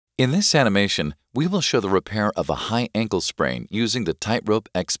In this animation, we will show the repair of a high ankle sprain using the TightRope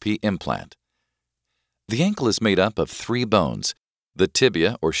XP implant. The ankle is made up of 3 bones: the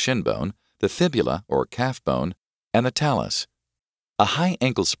tibia or shin bone, the fibula or calf bone, and the talus. A high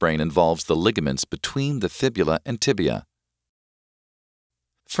ankle sprain involves the ligaments between the fibula and tibia.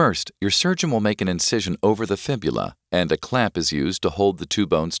 First, your surgeon will make an incision over the fibula, and a clamp is used to hold the 2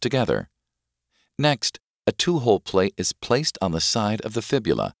 bones together. Next, a 2-hole plate is placed on the side of the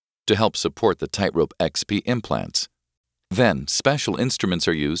fibula to help support the TightRope XP implants. Then, special instruments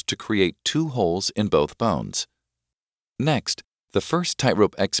are used to create 2 holes in both bones. Next, the first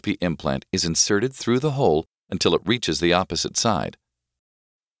TightRope XP implant is inserted through the hole until it reaches the opposite side.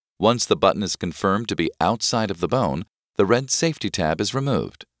 Once the button is confirmed to be outside of the bone, the red safety tab is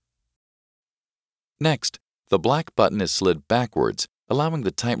removed. Next, the black button is slid backwards, allowing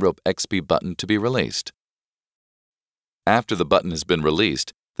the TightRope XP button to be released. After the button has been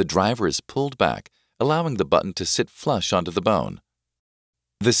released, the driver is pulled back, allowing the button to sit flush onto the bone.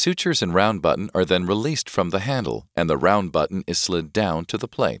 The sutures and round button are then released from the handle, and the round button is slid down to the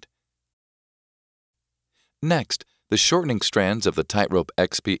plate. Next, the shortening strands of the TightRope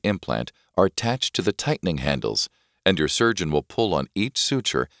XP implant are attached to the tightening handles, and your surgeon will pull on each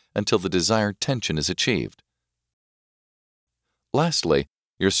suture until the desired tension is achieved. Lastly,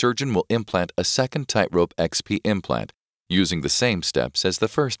 your surgeon will implant a second TightRope XP implant using the same steps as the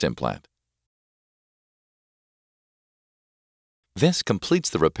first implant. This completes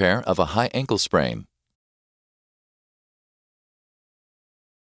the repair of a high ankle sprain.